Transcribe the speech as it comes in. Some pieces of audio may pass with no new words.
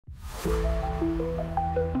I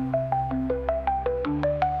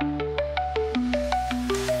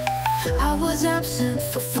was absent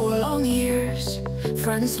for 4 long years.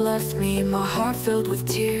 Friends left me, my heart filled with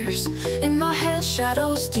tears. In my head,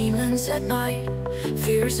 shadows, demons at night.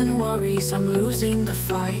 Fears and worries, I'm losing the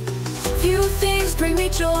fight. Few things bring me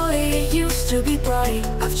joy, it used to be bright.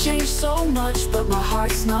 I've changed so much, but my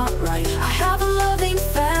heart's not right. I have a loving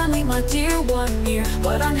family, my dear one near,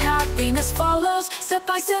 but unhappiness follows, step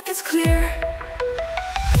by step it's clear.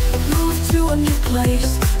 Moved to a new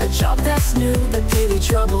place, a job that's new, the daily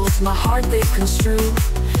troubles, my heart they construe.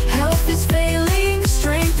 Health is failing,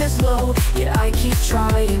 strength is low, yet I keep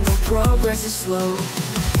trying, but progress is slow.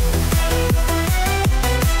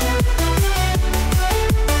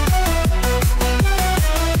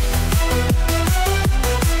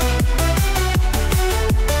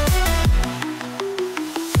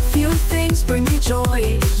 Bring me joy,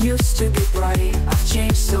 it used to be bright. I've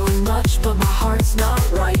changed so much, but my heart's not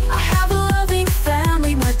right. I have a loving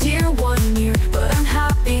family, my dear one near, but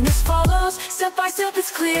unhappiness follows, step by step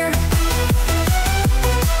it's clear.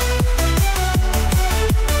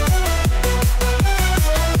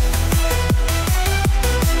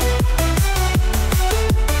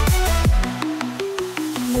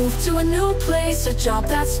 Moved to a new place, a job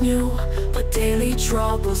that's new, but daily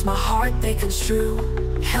troubles, my heart they construe.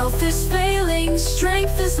 Health is failing,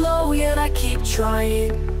 strength is low, yet I keep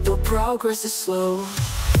trying, though progress is slow.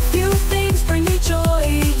 Few things bring me joy,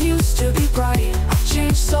 it used to be bright. I've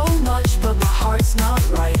changed so much, but my heart's not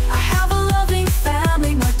right. I have a loving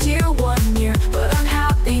family, my dear one near, but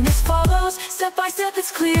unhappiness follows, step by step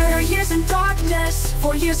it's clear. Years in darkness,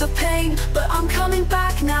 4 years of pain, but I'm coming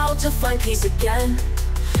back now to find peace again.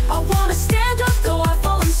 I wanna stand up, though I've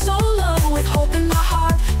fallen so low, with hope in my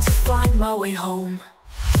heart to find my way home.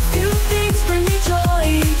 Few things bring me joy,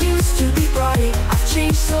 it used to be bright. I've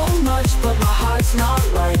changed so much, but my heart's not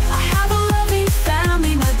right. I have a loving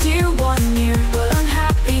family, my dear one near, but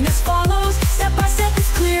unhappiness follows, step by step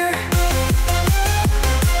it's clear.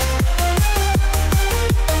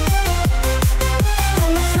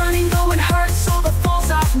 Always running though it hurts, all the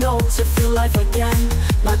falls I've known, to feel life again,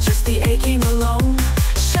 not just the aching alone.